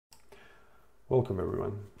Welcome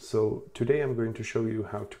everyone. So today I'm going to show you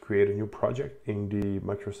how to create a new project in the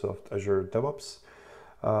Microsoft Azure DevOps.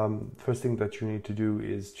 First thing that you need to do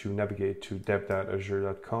is to navigate to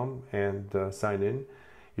dev.azure.com and sign in.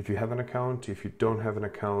 If you have an account, if you don't have an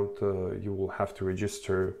account, you will have to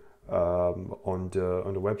register on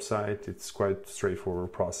the website. It's quite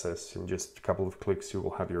straightforward process. In just a couple of clicks, you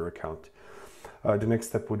will have your account. The next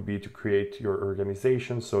step would be to create your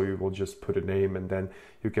organization. So you will just put a name and then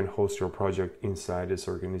you can host your project inside this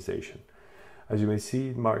organization. As you may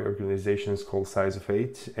see, my organization is called Size of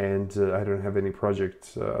 8 and I don't have any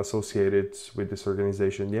project associated with this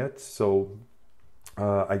organization yet. So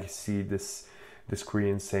I see the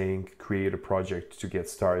screen saying create a project to get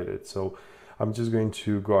started. So I'm just going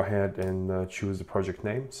to go ahead and choose the project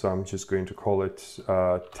name. So I'm just going to call it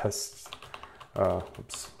test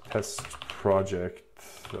project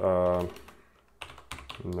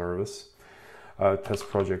test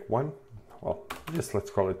project 1. Well, just let's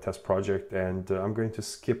call it test project, and I'm going to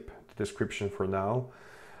skip the description for now.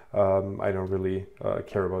 I don't really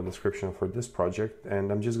care about description for this project,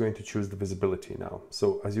 and I'm just going to choose the visibility now.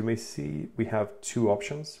 So as you may see, we have two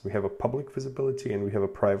options. We have a public visibility and we have a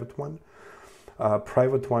private one.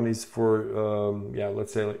 Private one is for,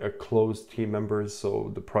 let's say like a closed team members. So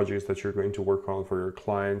the projects that you're going to work on for your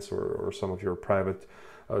clients or some of your private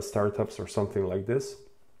startups or something like this.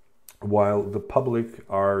 While the public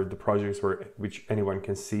are the projects which anyone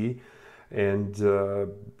can see. And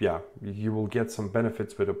you will get some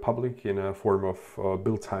benefits with the public in a form of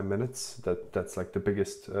build time minutes. That's like the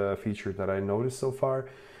biggest feature that I noticed so far.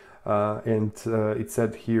 It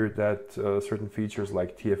said here that certain features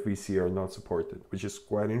like TFVC are not supported, which is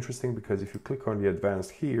quite interesting because if you click on the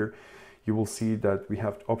advanced here, you will see that we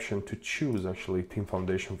have the option to choose actually Team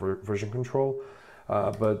Foundation version control,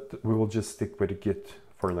 but we will just stick with the Git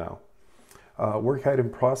for now. Work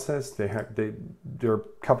item process, there are a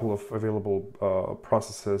couple of available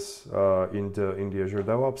processes in the Azure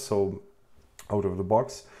DevOps, so out of the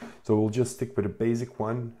box. So we'll just stick with the basic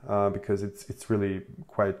one because it's really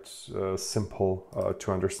quite simple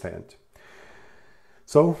to understand.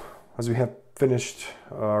 So as we have finished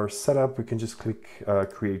our setup, we can just click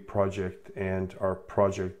create project and our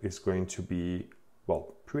project is going to be,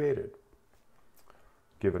 well, created.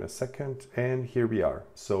 Give it a second and here we are.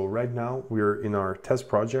 So right now we're in our test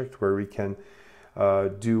project where we can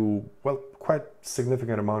do, well, quite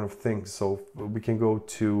significant amount of things. So we can go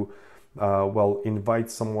to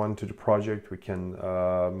invite someone to the project. We can,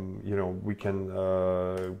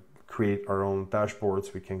 create our own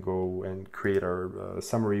dashboards. We can go and create our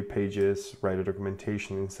summary pages, write a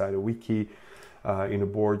documentation inside a wiki. In the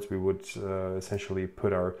boards, we would essentially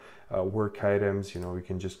put our work items. We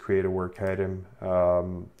can just create a work item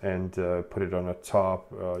and put it on the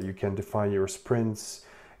top. You can define your sprints,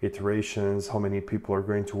 iterations, how many people are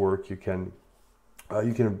going to work. You can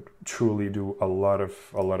truly do a lot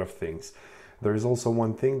of things. There is also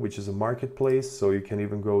one thing which is a marketplace, so you can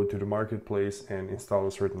even go to the marketplace and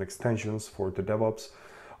install certain extensions for the DevOps.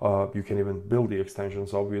 You can even build the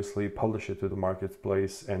extensions, obviously, publish it to the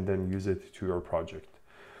marketplace, and then use it to your project.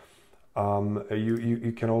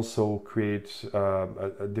 You can also create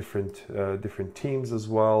different teams as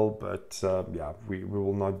well, but we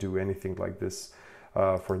will not do anything like this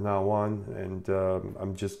for now on, and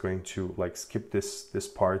I'm just going to skip this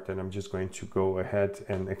part, and I'm just going to go ahead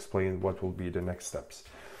and explain what will be the next steps.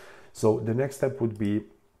 So the next step would be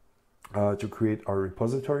to create our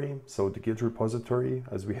repository. So the Git repository,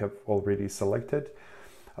 as we have already selected.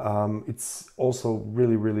 It's also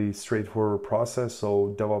really straightforward process.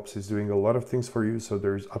 So DevOps is doing a lot of things for you. So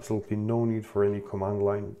there's absolutely no need for any command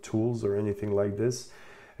line tools or anything like this.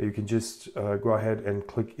 You can just go ahead and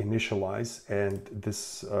click initialize, and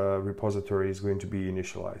this repository is going to be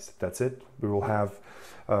initialized. That's it. We will have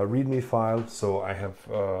a README file. So I have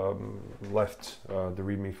left the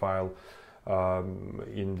README file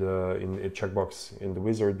in a checkbox in the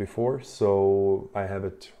wizard before, so I have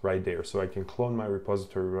it right there. So I can clone my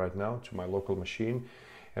repository right now to my local machine,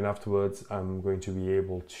 and afterwards I'm going to be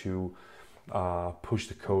able to push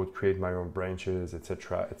the code, create my own branches,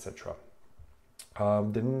 etc.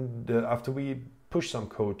 After we push some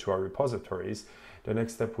code to our repositories, the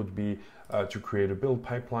next step would be to create a build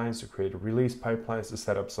pipelines, to create a release pipelines, to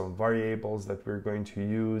set up some variables that we're going to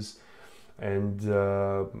use. And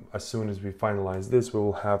as soon as we finalize this, we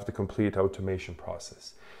will have the complete automation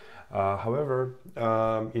process. However,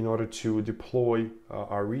 in order to deploy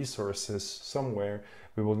our resources somewhere,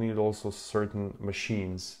 we will need also certain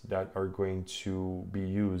machines that are going to be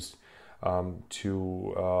used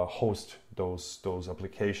to host those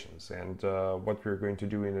applications. And what we're going to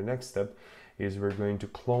do in the next step is we're going to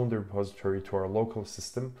clone the repository to our local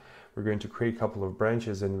system. We're going to create a couple of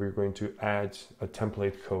branches, and we're going to add a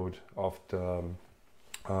template code of the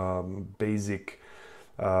basic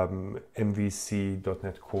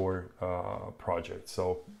MVC.NET Core project.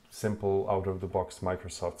 So simple out-of-the-box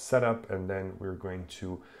Microsoft setup, and then we're going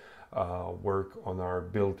to work on our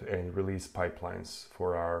build and release pipelines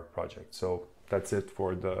for our project. So that's it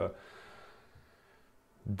for the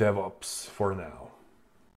DevOps for now.